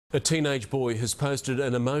A teenage boy has posted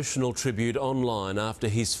an emotional tribute online after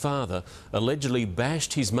his father allegedly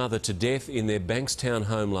bashed his mother to death in their Bankstown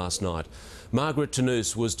home last night. Margaret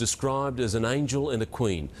Ternous was described as an angel and a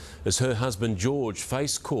queen as her husband George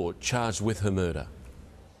faced court charged with her murder.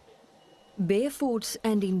 Barefoot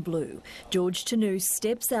and in blue, George Ternous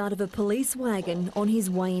steps out of a police wagon on his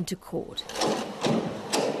way into court.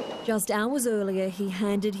 Just hours earlier, he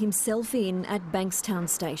handed himself in at Bankstown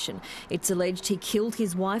Station. It's alleged he killed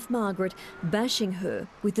his wife, Margaret, bashing her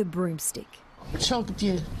with a broomstick. Choked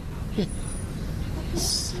you.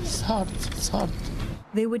 It's hard.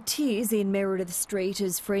 There were tears in Meredith Street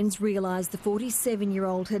as friends realised the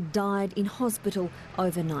 47-year-old had died in hospital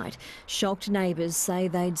overnight. Shocked neighbours say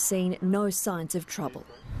they'd seen no signs of trouble.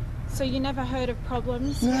 So you never heard of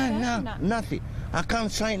problems? No, nothing. I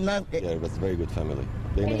can't say nothing. Yeah, it was a very good family.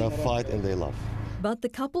 They never fight and they love. But the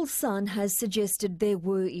couple's son has suggested there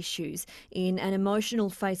were issues. In an emotional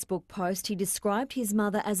Facebook post, he described his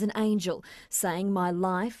mother as an angel, saying, "My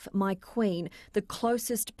life, my queen, the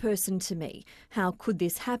closest person to me. How could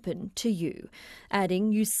this happen to you?"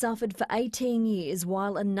 Adding, "You suffered for 18 years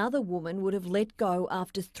while another woman would have let go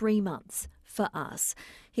after 3 months. For us."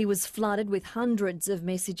 He was flooded with hundreds of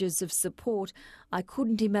messages of support. "I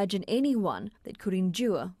couldn't imagine anyone that could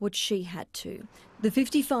endure what she had to." The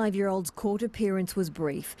 55-year-old's court appearance was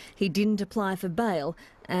brief. He didn't apply for bail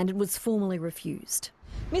and it was formally refused.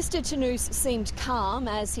 Mr Ternous seemed calm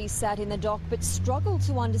as he sat in the dock but struggled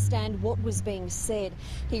to understand what was being said.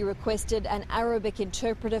 He requested an Arabic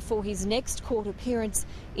interpreter for his next court appearance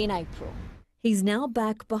in April. He's now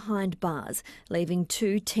back behind bars, leaving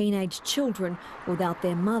 2 teenage children without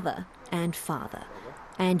their mother and father.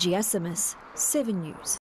 Angie Asimus, 7 News.